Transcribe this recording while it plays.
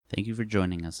Thank you for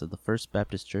joining us at the First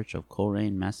Baptist Church of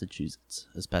Coleraine, Massachusetts,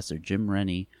 as Pastor Jim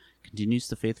Rennie continues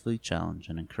to faithfully challenge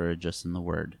and encourage us in the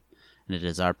Word. And it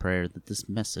is our prayer that this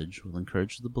message will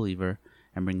encourage the believer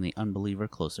and bring the unbeliever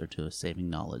closer to a saving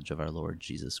knowledge of our Lord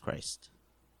Jesus Christ.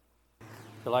 If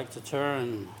you'd like to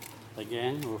turn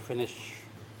again, we'll finish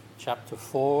chapter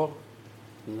 4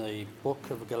 in the book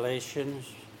of Galatians,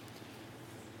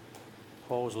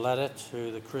 Paul's letter to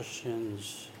the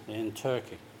Christians in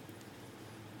Turkey.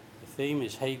 The theme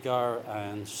is Hagar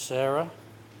and Sarah,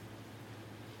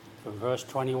 from verse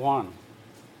 21.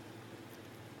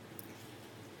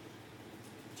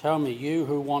 Tell me, you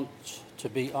who want to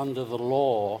be under the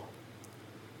law,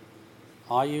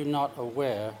 are you not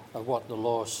aware of what the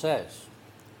law says?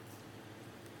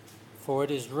 For it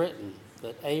is written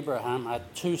that Abraham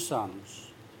had two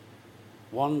sons,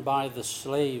 one by the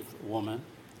slave woman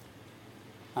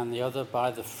and the other by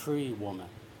the free woman.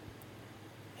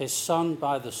 His son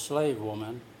by the slave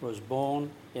woman was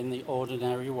born in the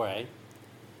ordinary way,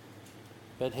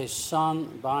 but his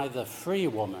son by the free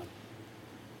woman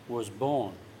was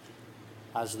born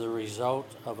as the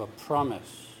result of a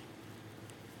promise.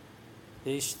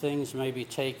 These things may be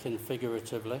taken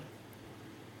figuratively,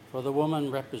 for the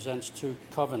woman represents two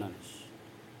covenants.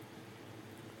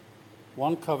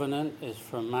 One covenant is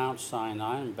from Mount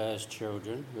Sinai and bears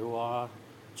children who are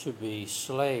to be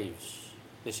slaves.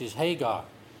 This is Hagar.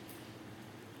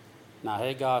 Now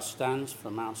Hagar stands for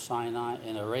Mount Sinai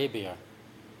in Arabia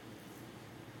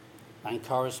and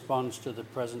corresponds to the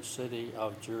present city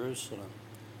of Jerusalem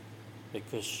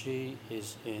because she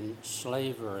is in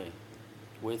slavery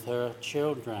with her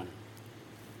children.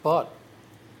 But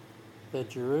the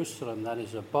Jerusalem that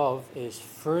is above is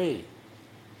free,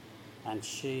 and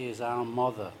she is our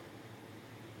mother.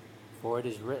 For it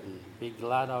is written, be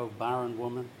glad, O barren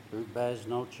woman who bears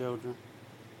no children.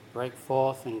 Break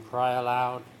forth and cry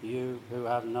aloud, you who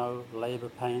have no labor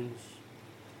pains,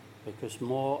 because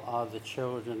more are the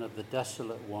children of the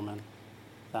desolate woman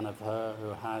than of her who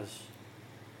has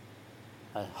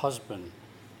a husband.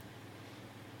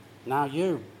 Now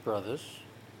you, brothers,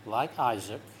 like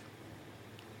Isaac,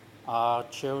 are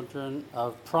children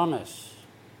of promise.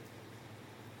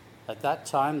 At that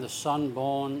time, the son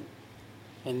born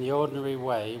in the ordinary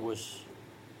way was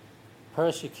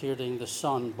persecuting the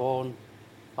son born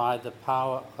by the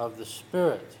power of the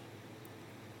Spirit.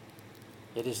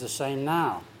 It is the same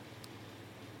now.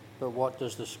 But what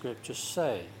does the scripture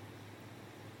say?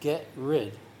 Get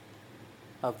rid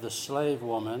of the slave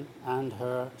woman and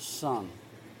her son.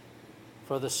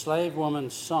 For the slave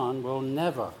woman's son will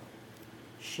never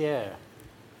share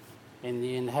in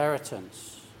the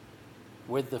inheritance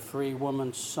with the free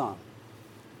woman's son.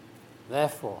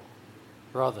 Therefore,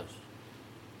 brothers,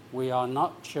 we are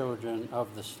not children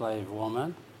of the slave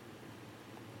woman,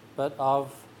 but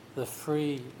of the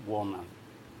free woman.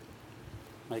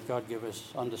 May God give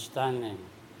us understanding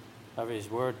of his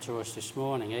word to us this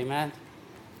morning. Amen.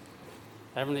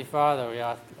 Heavenly Father, we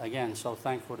are again so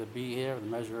thankful to be here, the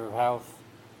measure of health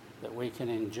that we can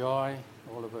enjoy.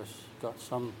 All of us got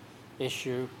some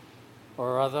issue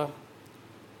or other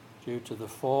due to the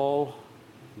fall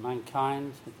of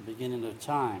mankind at the beginning of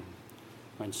time.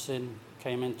 When sin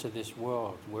came into this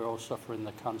world, we're all suffering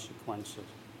the consequences.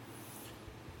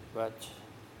 But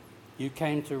you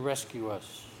came to rescue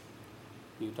us.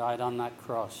 You died on that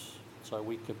cross so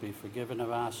we could be forgiven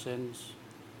of our sins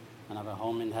and have a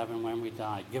home in heaven when we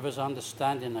die. Give us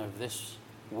understanding of this,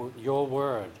 your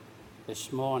word,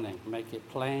 this morning. Make it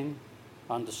plain,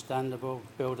 understandable,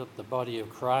 build up the body of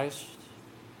Christ.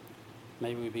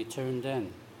 May we be tuned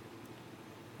in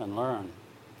and learn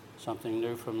something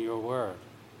new from your word.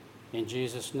 In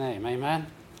Jesus' name, amen.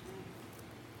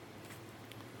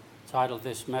 Title of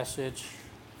this message,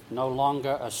 No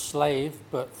Longer a Slave,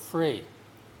 but Free.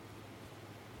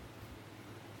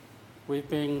 We've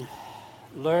been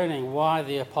learning why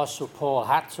the Apostle Paul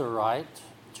had to write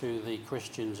to the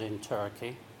Christians in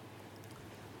Turkey.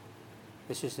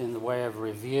 This is in the way of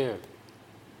review.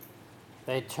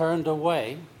 They turned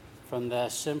away from their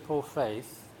simple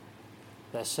faith,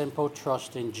 their simple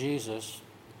trust in Jesus,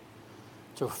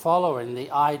 to following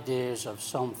the ideas of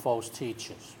some false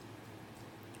teachers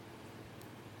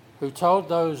who told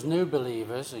those new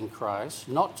believers in Christ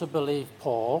not to believe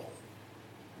Paul,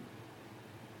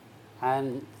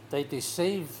 and they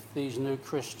deceived these new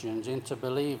Christians into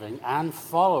believing and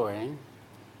following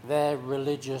their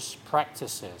religious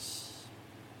practices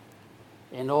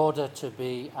in order to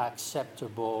be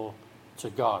acceptable to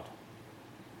God.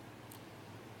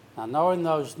 Now, knowing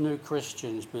those new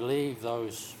Christians believed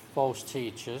those false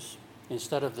teachers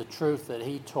instead of the truth that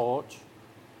he taught,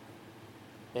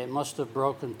 it must have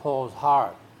broken Paul's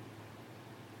heart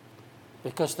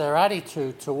because their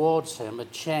attitude towards him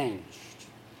had changed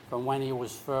from when he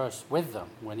was first with them,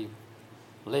 when he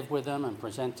lived with them and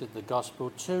presented the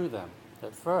gospel to them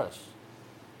at first.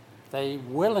 They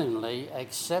willingly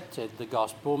accepted the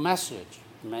gospel message.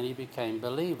 Many became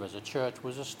believers. A church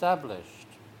was established.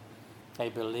 They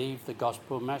believed the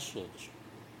gospel message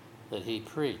that he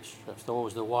preached. That's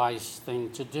always the wise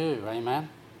thing to do, amen?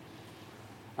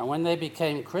 And when they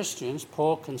became Christians,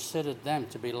 Paul considered them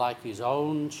to be like his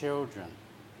own children.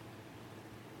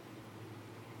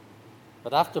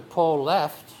 But after Paul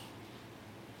left,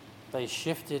 they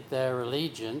shifted their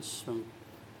allegiance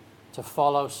to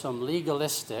follow some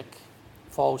legalistic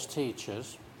false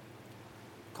teachers.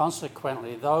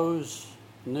 Consequently, those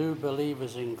new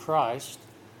believers in Christ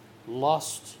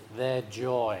lost their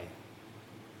joy.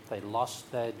 They lost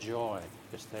their joy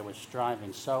because they were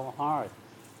striving so hard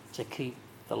to keep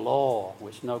the law,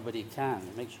 which nobody can.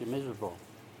 It makes you miserable.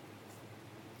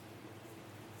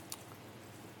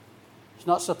 It's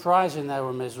not surprising they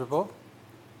were miserable,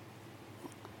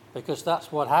 because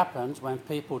that's what happens when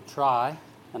people try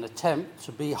and attempt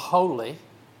to be holy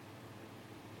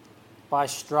by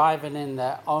striving in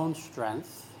their own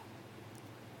strength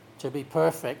to be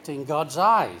perfect in God's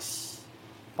eyes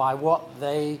by what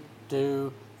they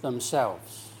do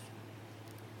themselves.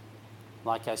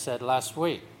 Like I said last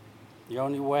week, the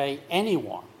only way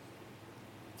anyone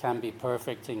can be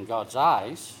perfect in God's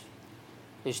eyes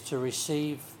is to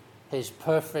receive his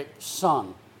perfect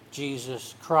Son,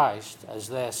 Jesus Christ, as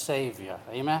their Savior.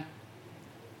 Amen?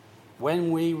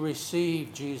 When we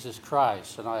receive Jesus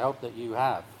Christ, and I hope that you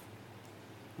have,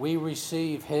 we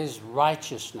receive his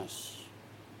righteousness.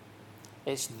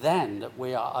 It's then that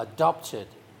we are adopted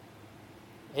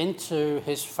into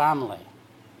his family.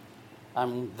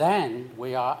 And then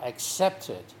we are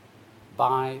accepted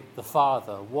by the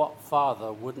Father. What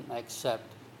father wouldn't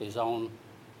accept his own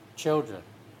children?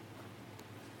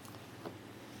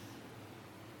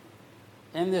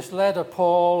 In this letter,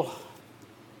 Paul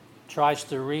tries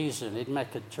to reason. He'd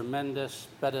make a tremendous,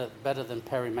 better than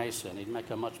Perry Mason. He'd make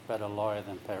a much better lawyer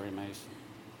than Perry Mason.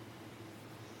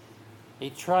 He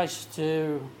tries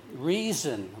to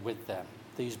reason with them,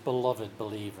 these beloved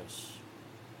believers.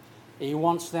 He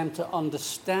wants them to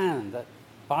understand that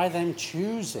by them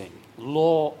choosing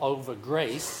law over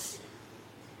grace,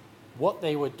 what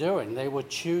they were doing, they were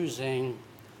choosing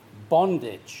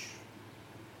bondage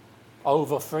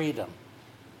over freedom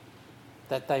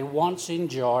that they once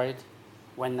enjoyed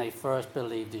when they first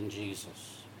believed in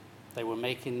Jesus. They were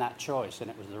making that choice,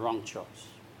 and it was the wrong choice.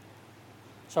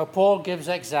 So Paul gives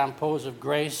examples of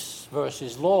grace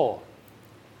versus law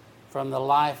from the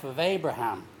life of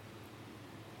Abraham.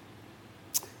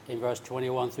 In verse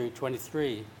 21 through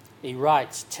 23, he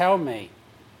writes, "Tell me,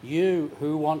 you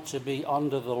who want to be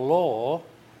under the law,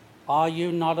 are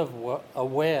you not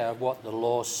aware of what the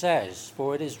law says?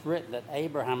 For it is written that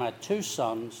Abraham had two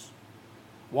sons,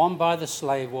 one by the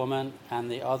slave woman and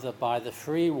the other by the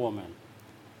free woman.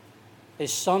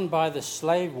 His son by the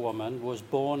slave woman was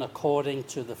born according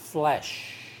to the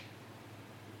flesh,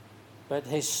 but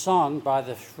his son by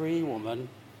the free woman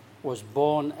was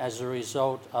born as a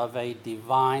result of a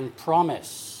divine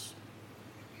promise.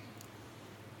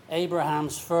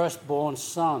 Abraham's firstborn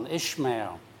son,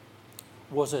 Ishmael,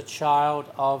 was a child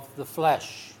of the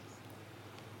flesh,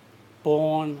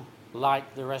 born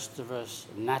like the rest of us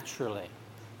naturally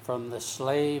from the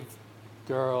slave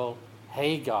girl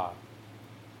Hagar.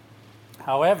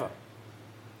 However,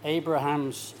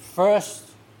 Abraham's first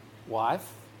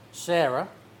wife, Sarah,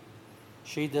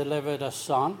 she delivered a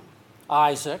son,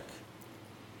 Isaac,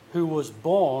 who was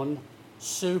born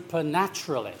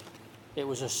supernaturally. It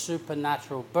was a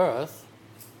supernatural birth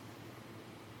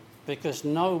because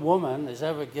no woman has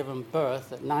ever given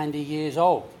birth at 90 years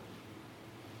old.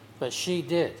 But she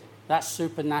did. That's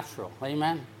supernatural.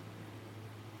 Amen?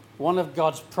 One of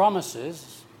God's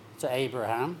promises to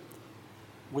Abraham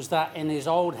was that in his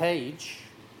old age,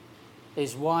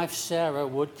 his wife Sarah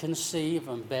would conceive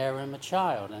and bear him a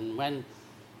child. And when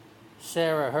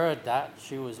Sarah heard that,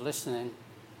 she was listening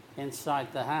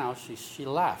inside the house, she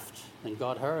laughed, and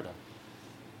God heard her.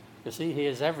 Because he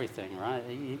hears everything, right?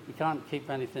 You can't keep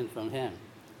anything from him.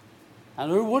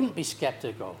 And who wouldn't be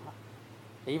skeptical?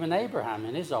 Even Abraham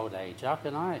in his old age. How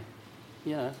can I?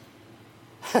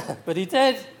 But he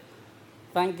did.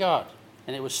 Thank God.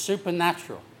 And it was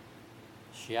supernatural.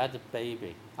 She had a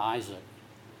baby, Isaac,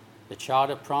 the child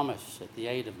of promise at the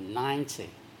age of 90.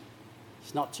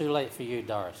 It's not too late for you,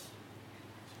 Doris.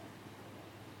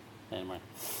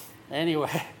 Anyway,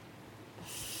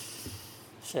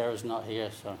 Sarah's not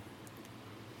here,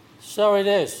 so it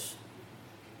is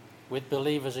with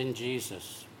believers in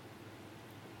Jesus.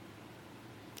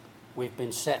 We've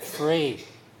been set free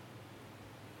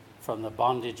from the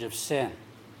bondage of sin.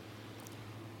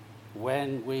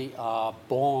 When we are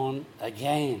born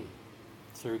again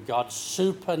through God's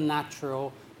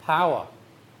supernatural power,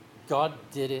 God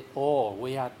did it all.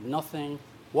 We had nothing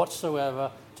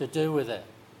whatsoever to do with it.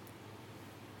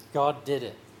 God did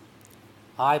it.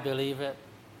 I believe it.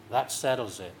 That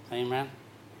settles it. Amen.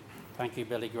 Thank you,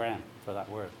 Billy Graham, for that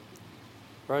word.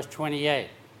 Verse 28.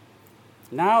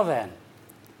 Now then,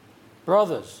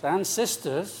 brothers and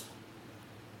sisters,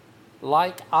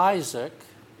 like Isaac,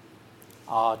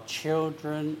 are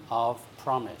children of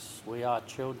promise. We are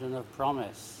children of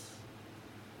promise.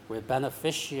 We're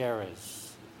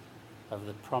beneficiaries of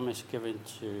the promise given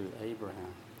to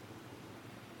Abraham.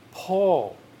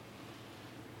 Paul,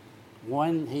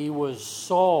 when he was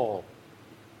Saul,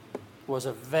 was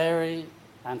a very,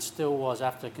 and still was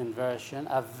after conversion,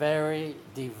 a very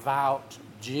devout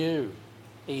Jew.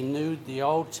 He knew the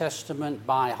Old Testament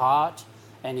by heart,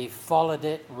 and he followed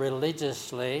it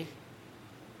religiously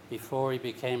before he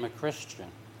became a Christian.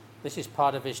 This is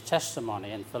part of his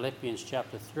testimony in Philippians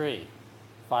chapter 3,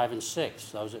 5 and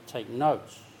 6, those that take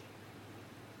notes.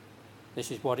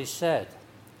 This is what he said.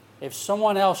 If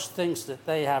someone else thinks that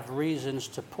they have reasons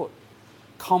to put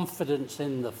confidence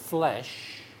in the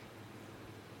flesh,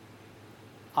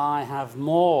 I have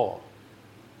more.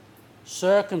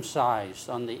 Circumcised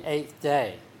on the 8th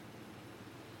day,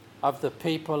 of the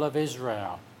people of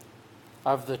Israel,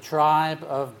 of the tribe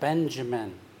of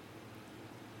Benjamin,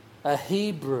 a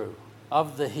Hebrew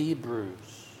of the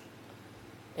Hebrews,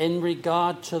 in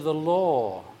regard to the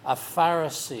law, a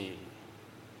Pharisee,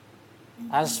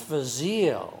 as for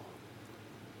zeal,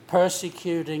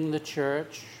 persecuting the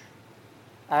church,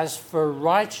 as for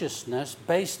righteousness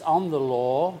based on the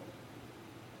law,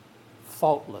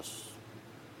 faultless.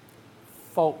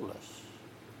 Faultless.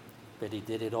 But he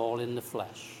did it all in the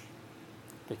flesh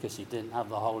because he didn't have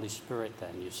the Holy Spirit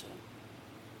then, you see.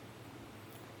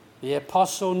 The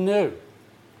apostle knew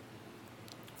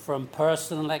from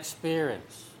personal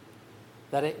experience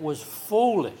that it was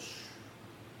foolish,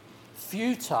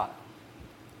 futile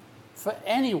for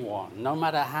anyone, no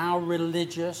matter how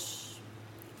religious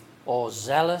or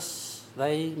zealous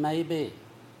they may be,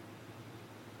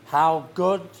 how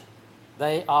good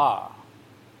they are,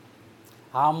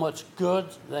 how much good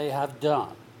they have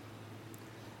done,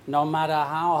 no matter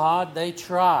how hard they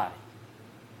try,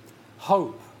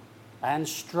 hope and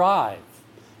strive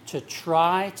to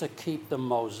keep the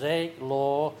Mosaic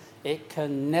law, it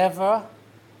can never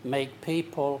make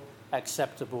people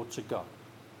acceptable to God.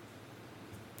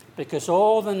 Because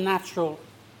all the natural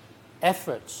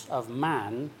efforts of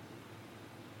man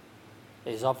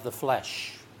is of the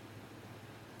flesh,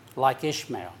 like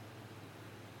Ishmael.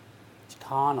 It's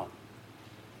carnal,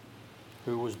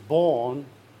 who was born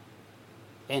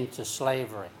into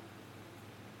slavery.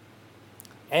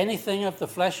 Anything of the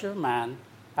flesh of man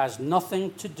has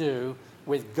nothing to do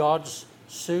with God's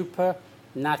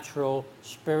supernatural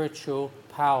spiritual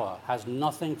power, has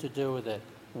nothing to do with it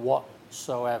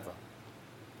whatsoever.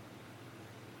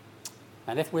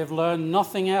 And if we've learned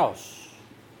nothing else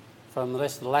from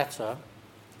this letter,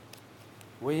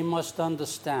 we must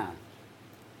understand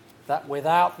that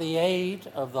without the aid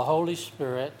of the Holy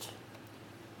Spirit,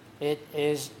 it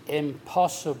is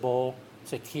impossible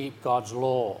to keep God's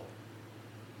law.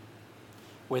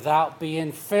 Without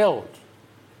being filled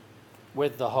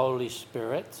with the Holy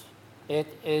Spirit, it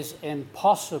is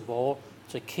impossible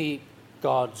to keep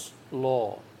God's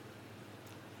law.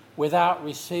 Without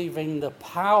receiving the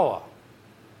power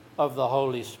of the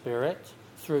Holy Spirit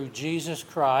through Jesus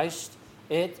Christ,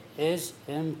 it is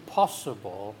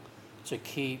impossible to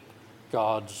keep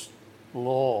God's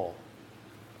law.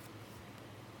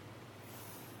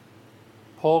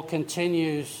 Paul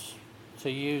continues to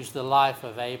use the life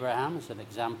of Abraham as an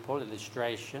example,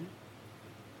 illustration,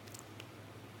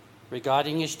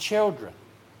 regarding his children,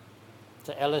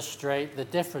 to illustrate the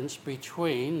difference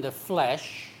between the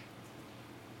flesh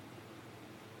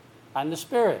and the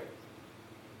Spirit,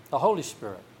 the Holy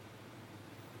Spirit.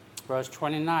 Verse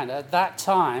 29, at that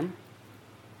time,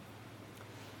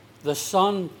 the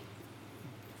Son,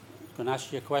 I'm going to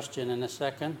ask you a question in a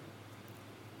second,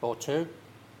 or two.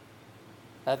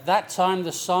 At that time,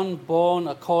 the son born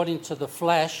according to the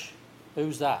flesh,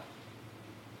 who's that?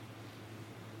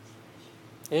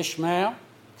 Ishmael,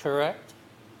 correct.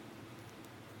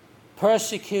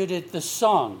 Persecuted the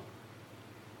son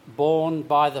born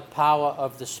by the power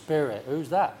of the Spirit. Who's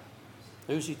that?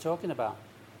 Who's he talking about?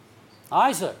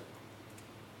 Isaac.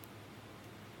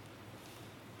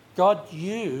 God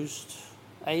used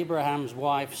Abraham's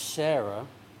wife Sarah,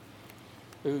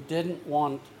 who didn't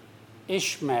want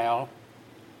Ishmael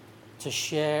to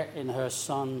share in her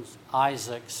son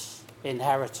Isaac's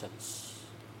inheritance.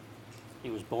 He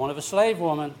was born of a slave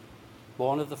woman,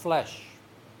 born of the flesh,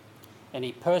 and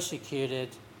he persecuted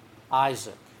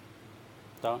Isaac.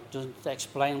 Doesn't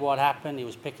explain what happened. He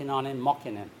was picking on him,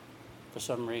 mocking him for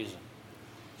some reason.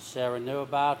 Sarah knew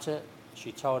about it.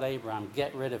 She told Abraham,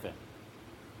 get rid of him.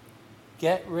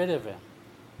 Get rid of him,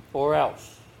 or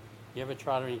else. You ever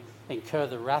try to incur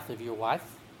the wrath of your wife?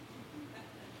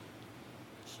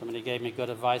 Somebody gave me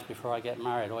good advice before I get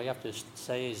married. All you have to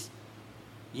say is,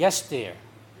 yes, dear.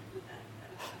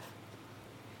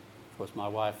 Of course, my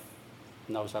wife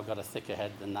knows I've got a thicker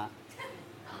head than that.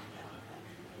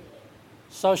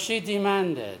 So Sarah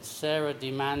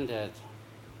demanded,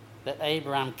 that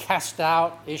Abraham cast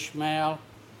out Ishmael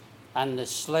and the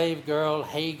slave girl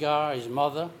Hagar, his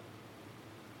mother.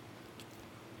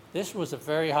 This was a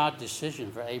very hard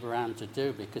decision for Abraham to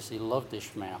do because he loved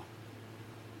Ishmael.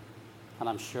 And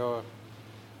I'm sure,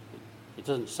 it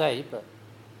doesn't say, but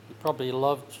he probably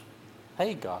loved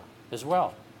Hagar as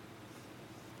well.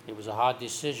 It was a hard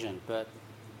decision, but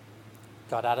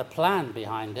God had a plan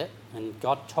behind it. And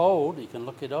God told, you can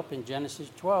look it up in Genesis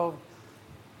 12,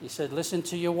 he said, listen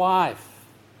to your wife.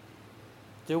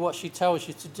 Do what she tells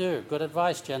you to do. Good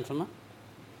advice, gentlemen.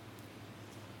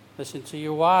 Listen to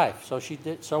your wife. So he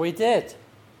did.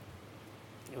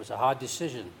 It was a hard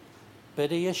decision.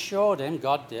 But he assured him,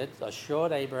 God did,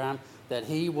 assured Abraham that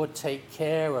he would take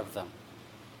care of them.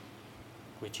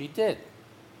 Which he did.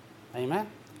 Amen?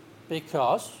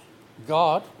 Because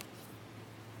God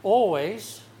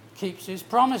always keeps his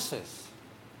promises.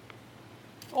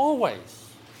 Always.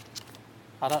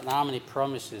 I don't know how many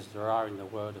promises there are in the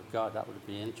Word of God. That would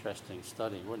be an interesting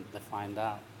study, wouldn't it, to find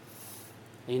out?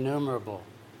 Innumerable.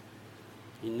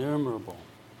 Innumerable.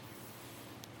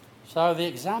 So the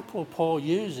example Paul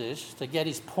uses to get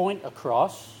his point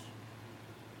across,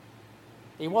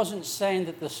 he wasn't saying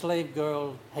that the slave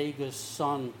girl Hagar's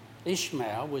son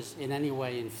Ishmael was in any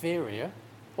way inferior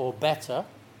or better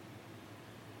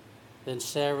than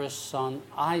Sarah's son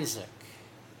Isaac.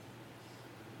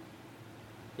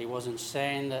 He wasn't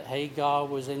saying that Hagar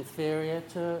was inferior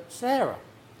to Sarah.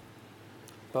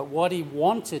 But what he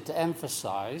wanted to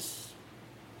emphasize,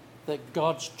 that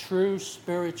God's true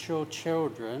spiritual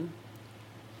children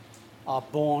are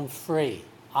born free.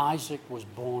 Isaac was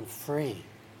born free.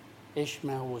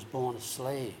 Ishmael was born a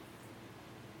slave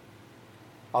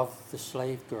of the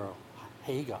slave girl,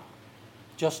 Hagar.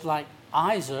 Just like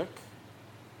Isaac,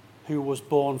 who was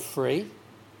born free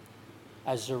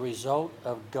as a result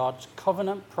of God's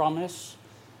covenant promise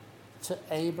to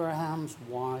Abraham's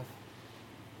wife,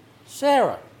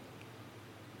 Sarah.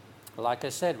 Like I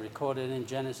said, recorded in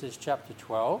Genesis chapter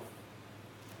 12,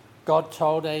 God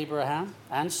told Abraham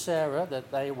and Sarah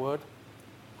that they would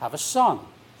have a son,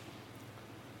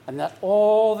 and that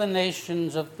all the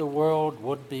nations of the world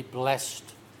would be blessed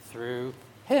through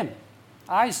him,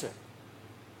 Isaac,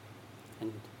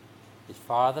 and his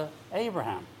father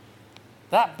Abraham.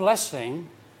 That blessing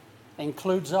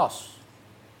includes us.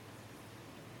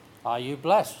 Are you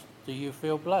blessed? Do you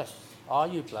feel blessed? Are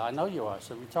you blessed? I know you are.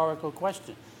 It's a rhetorical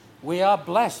question. We are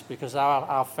blessed because of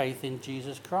our faith in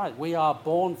Jesus Christ. We are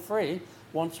born free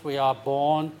once we are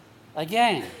born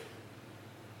again.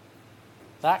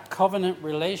 That covenant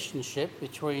relationship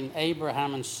between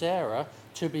Abraham and Sarah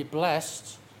to be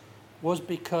blessed was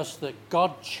because that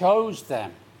God chose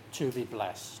them to be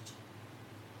blessed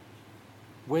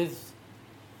with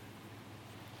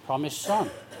promised son,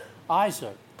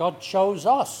 Isaac. God chose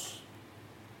us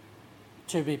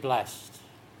to be blessed.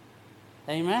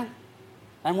 Amen?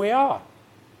 And we are,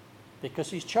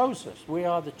 because he's chose us. We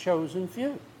are the chosen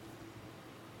few.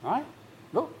 Right?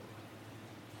 Look.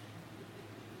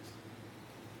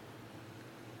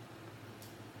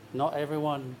 Not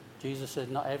everyone, Jesus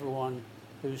said, not everyone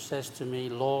who says to me,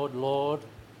 Lord, Lord,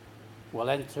 will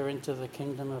enter into the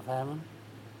kingdom of heaven.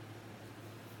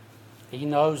 He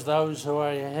knows those who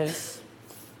are his,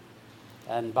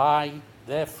 and by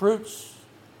their fruits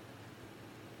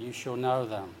you shall know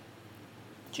them.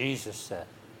 Jesus said,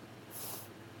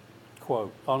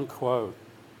 quote, unquote,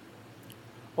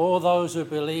 all those who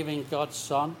believe in God's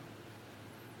Son,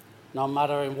 no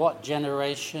matter in what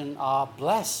generation, are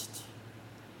blessed,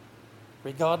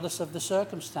 regardless of the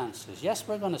circumstances. Yes,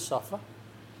 we're going to suffer.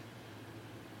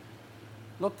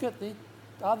 Look at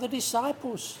how the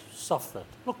disciples suffered.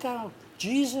 Look how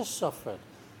Jesus suffered.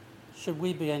 Should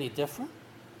we be any different?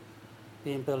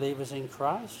 Being believers in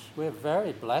Christ, we're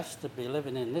very blessed to be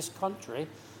living in this country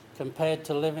compared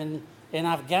to living in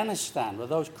Afghanistan, with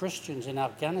those Christians in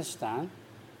Afghanistan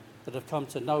that have come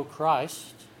to know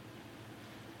Christ.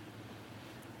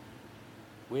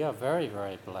 We are very,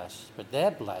 very blessed. But they're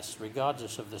blessed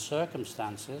regardless of the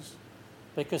circumstances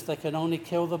because they can only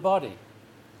kill the body.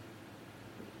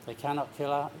 They cannot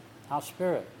kill our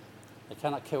spirit. They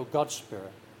cannot kill God's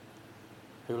spirit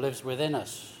who lives within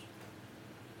us.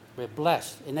 We're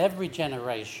blessed in every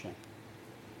generation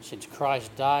since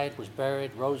Christ died, was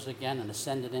buried, rose again, and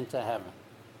ascended into heaven.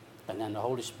 And then the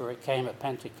Holy Spirit came at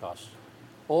Pentecost.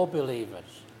 All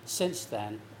believers since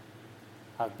then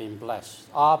have been blessed,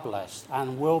 are blessed,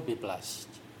 and will be blessed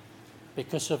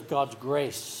because of God's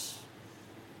grace.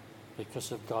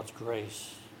 Because of God's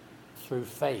grace through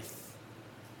faith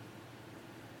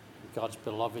in God's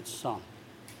beloved Son,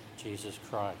 Jesus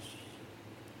Christ.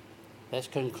 Let's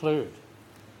conclude.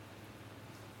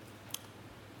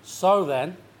 So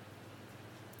then,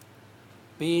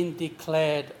 being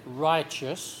declared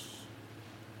righteous,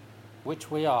 which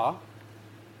we are,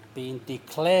 being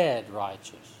declared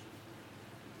righteous.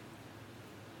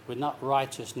 We're not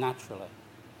righteous naturally.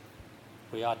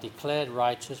 We are declared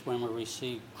righteous when we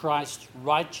receive Christ's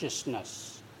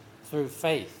righteousness through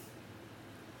faith.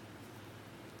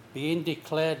 Being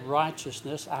declared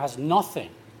righteousness has nothing,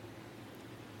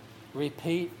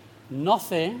 repeat,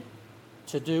 nothing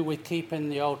to do with keeping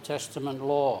the Old Testament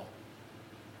law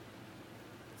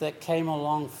that came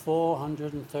along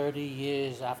 430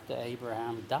 years after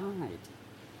Abraham died.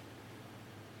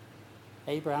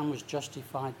 Abraham was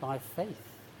justified by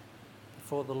faith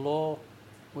before the law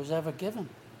was ever given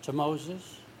to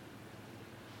Moses.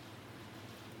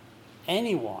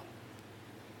 Anyone,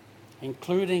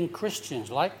 including Christians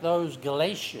like those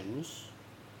Galatians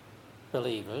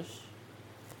believers,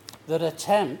 that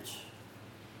attempt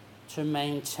to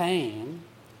maintain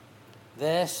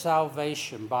their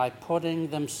salvation by putting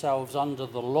themselves under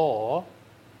the law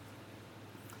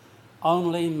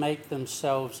only make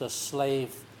themselves a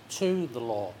slave to the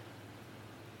law.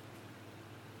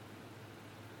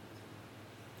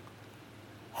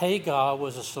 Hagar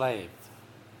was a slave.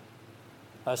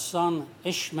 Her son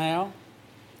Ishmael,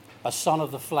 a son of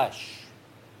the flesh.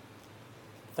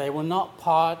 They were not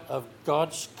part of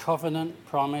God's covenant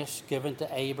promise given to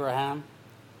Abraham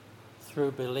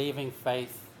through believing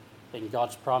faith in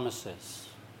God's promises.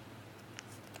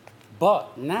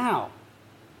 But now,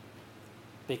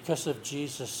 because of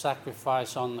Jesus'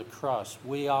 sacrifice on the cross,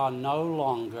 we are no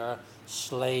longer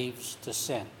slaves to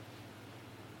sin.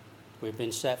 We've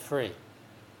been set free.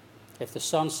 If the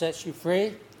Son sets you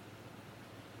free,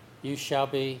 you shall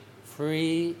be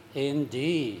free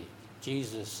indeed,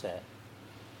 Jesus said.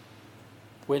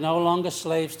 We're no longer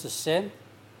slaves to sin.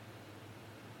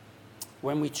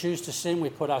 When we choose to sin, we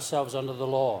put ourselves under the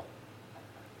law.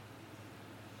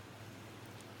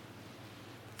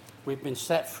 We've been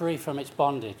set free from its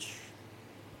bondage.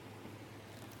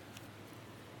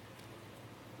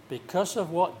 Because of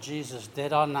what Jesus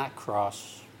did on that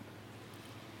cross,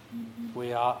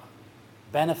 we are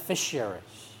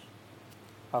beneficiaries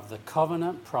of the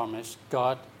covenant promise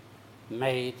God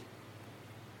made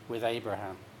with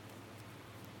Abraham.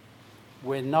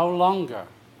 We're no longer,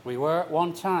 we were at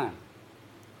one time,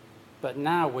 but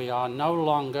now we are no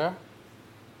longer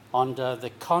under the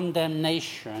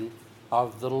condemnation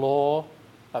of the law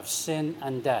of sin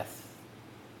and death,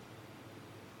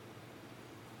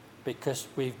 because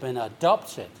we've been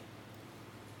adopted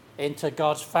into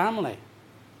God's family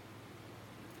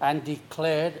and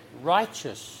declared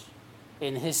righteous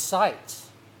in His sight,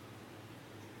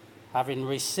 having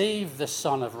received the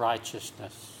Son of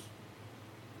Righteousness,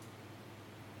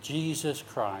 Jesus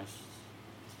Christ,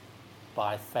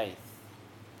 by faith.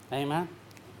 Amen.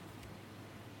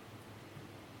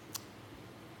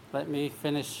 Let me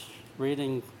finish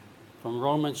reading from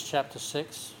Romans chapter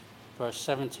 6, verse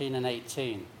 17 and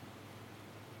 18.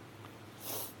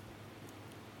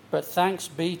 But thanks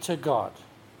be to God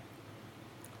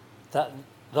that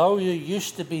though you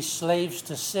used to be slaves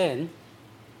to sin,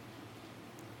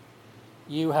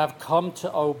 you have come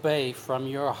to obey from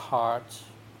your heart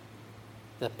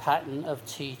the pattern of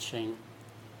teaching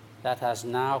that has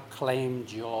now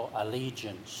claimed your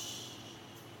allegiance.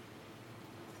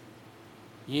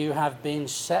 You have been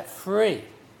set free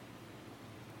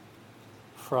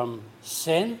from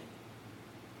sin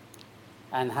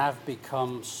and have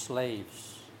become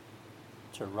slaves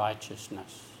to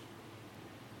righteousness.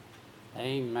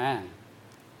 Amen.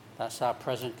 That's our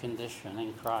present condition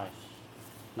in Christ.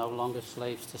 No longer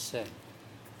slaves to sin.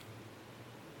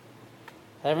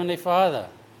 Heavenly Father,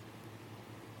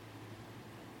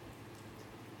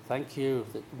 thank you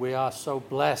that we are so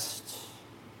blessed,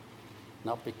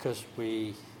 not because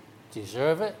we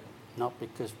deserve it, not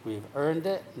because we've earned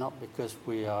it, not because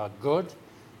we are good,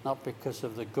 not because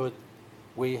of the good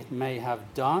we may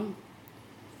have done.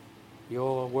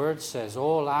 Your word says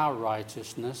all our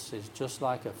righteousness is just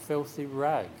like a filthy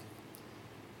rag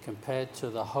compared to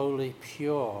the holy,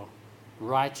 pure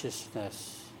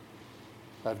righteousness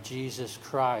of Jesus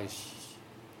Christ,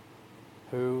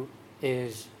 who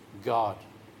is God.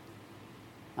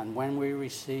 And when we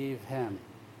receive him,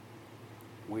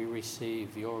 we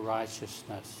receive your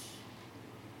righteousness.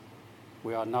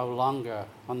 We are no longer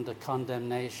under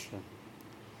condemnation.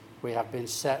 We have been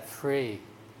set free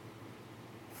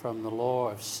from the law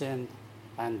of sin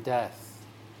and death.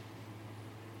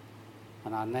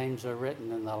 And our names are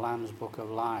written in the Lamb's Book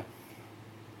of Life.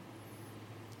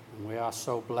 And we are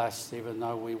so blessed, even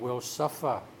though we will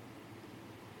suffer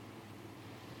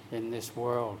in this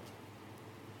world.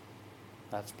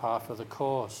 That's part of the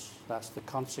course. That's the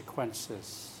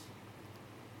consequences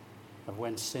of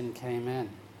when sin came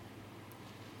in.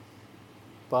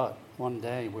 But one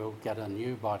day we'll get a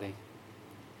new body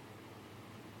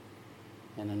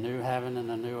in a new heaven and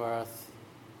a new earth,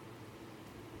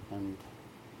 and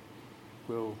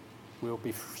we'll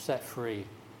be set free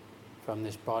from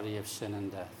this body of sin and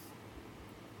death.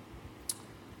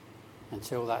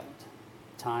 Until that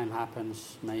time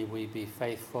happens, may we be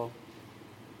faithful.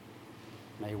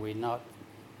 May we not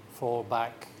fall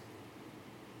back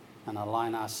and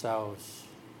align ourselves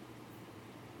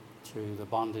to the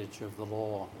bondage of the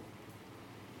law.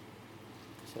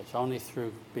 So it's only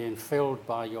through being filled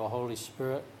by your Holy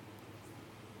Spirit,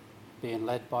 being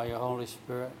led by your Holy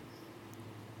Spirit,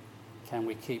 can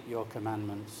we keep your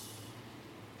commandments.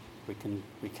 We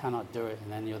cannot do it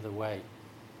in any other way,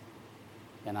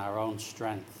 in our own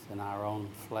strength, in our own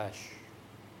flesh,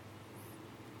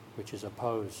 which is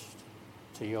opposed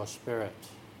to your spirit.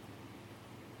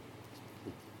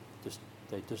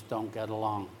 They just don't get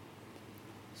along.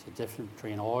 It's the difference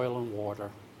between oil and water.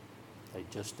 They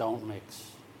just don't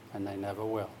mix, and they never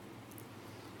will.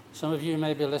 Some of you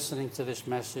may be listening to this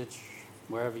message,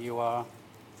 wherever you are.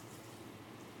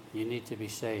 You need to be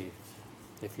saved,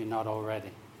 if you're not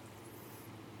already.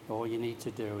 All you need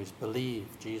to do is believe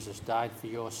Jesus died for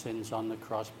your sins on the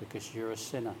cross because you're a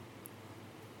sinner,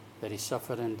 that he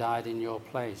suffered and died in your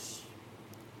place,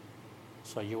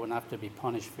 so you wouldn't have to be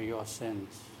punished for your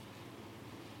sins.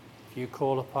 If you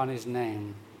call upon his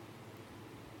name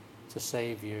to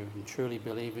save you and truly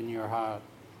believe in your heart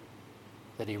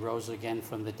that he rose again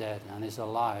from the dead and is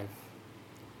alive,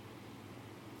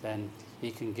 then he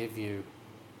can give you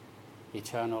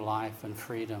eternal life and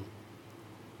freedom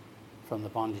from the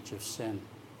bondage of sin.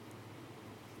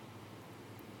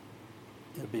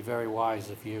 It would be very wise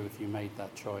of you if you made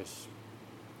that choice.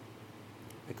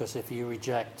 Because if you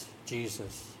reject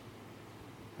Jesus,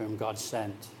 whom God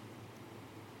sent,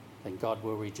 then God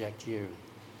will reject you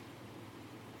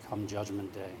come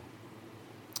Judgment Day.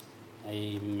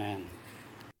 Amen.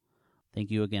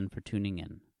 Thank you again for tuning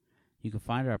in. You can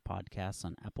find our podcasts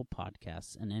on Apple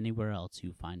Podcasts and anywhere else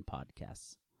you find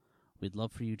podcasts. We'd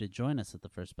love for you to join us at the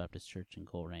First Baptist Church in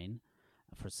Coleraine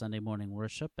for Sunday morning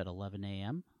worship at 11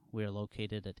 a.m. We are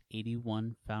located at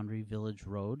 81 Foundry Village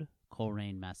Road,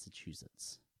 Coleraine,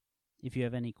 Massachusetts. If you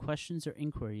have any questions or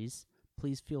inquiries,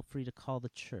 please feel free to call the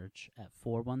church at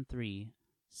 413-624-8886.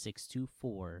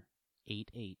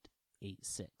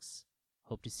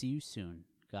 Hope to see you soon.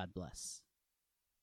 God bless.